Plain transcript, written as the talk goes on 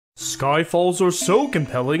Skyfalls are so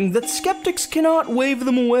compelling that skeptics cannot wave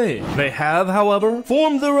them away. They have, however,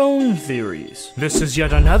 formed their own theories. This is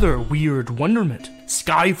yet another weird wonderment.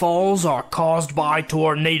 Skyfalls are caused by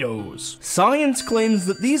tornadoes. Science claims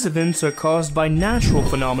that these events are caused by natural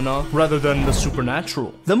phenomena rather than the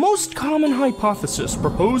supernatural. The most common hypothesis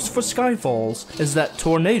proposed for skyfalls is that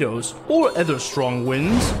tornadoes, or other strong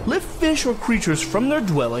winds, lift fish or creatures from their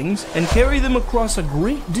dwellings and carry them across a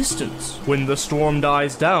great distance. When the storm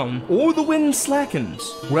dies down, or the wind slackens,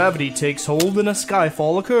 gravity takes hold and a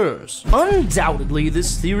skyfall occurs. Undoubtedly,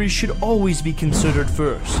 this theory should always be considered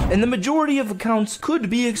first, and the majority of accounts could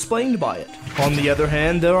be explained by it. On the other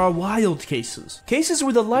hand, there are wild cases. Cases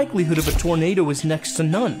where the likelihood of a tornado is next to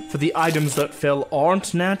none, for the items that fell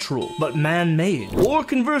aren't natural, but man-made. Or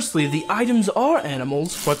conversely, the items are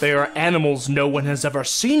animals, but they are animals no one has ever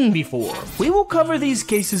seen before. We will cover these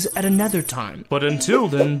cases at another time, but until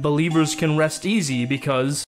then, believers can rest easy because